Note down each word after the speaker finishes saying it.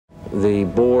the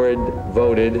board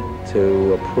voted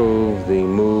to approve the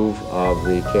move of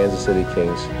the Kansas City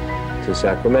Kings to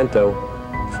Sacramento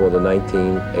for the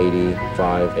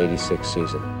 1985-86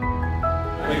 season.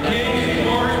 The Kings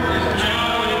court is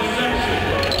now in session.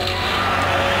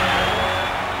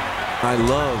 I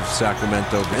love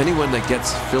Sacramento. Anyone that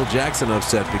gets Phil Jackson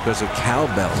upset because of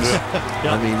cowbells,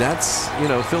 I mean, that's, you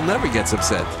know, Phil never gets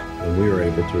upset. And we were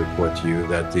able to report to you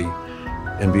that the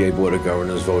NBA Board of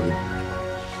Governors voted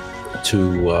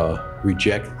to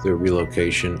reject the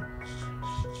relocation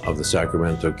of the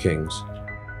Sacramento Kings.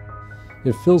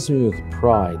 It fills me with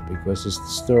pride because it's the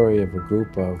story of a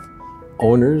group of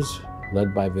owners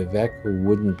led by Vivek who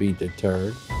wouldn't be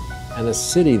deterred, and a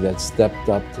city that stepped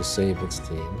up to save its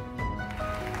team.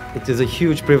 It is a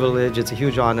huge privilege, it's a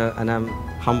huge honor, and I'm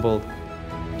humbled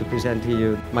to present to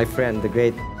you my friend, the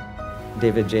great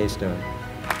David J. Stern.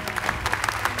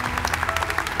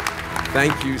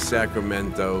 Thank you,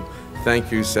 Sacramento.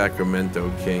 Thank you,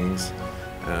 Sacramento Kings.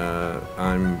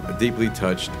 I'm deeply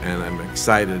touched and I'm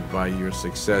excited by your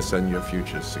success and your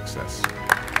future success.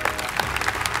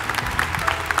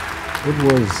 It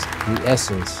was the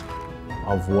essence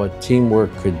of what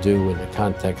teamwork could do in the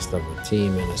context of a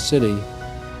team in a city,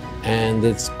 and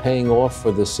it's paying off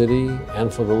for the city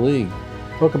and for the league.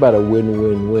 Talk about a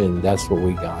win-win-win. That's what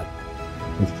we got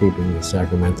with keeping the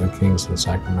Sacramento Kings in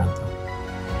Sacramento.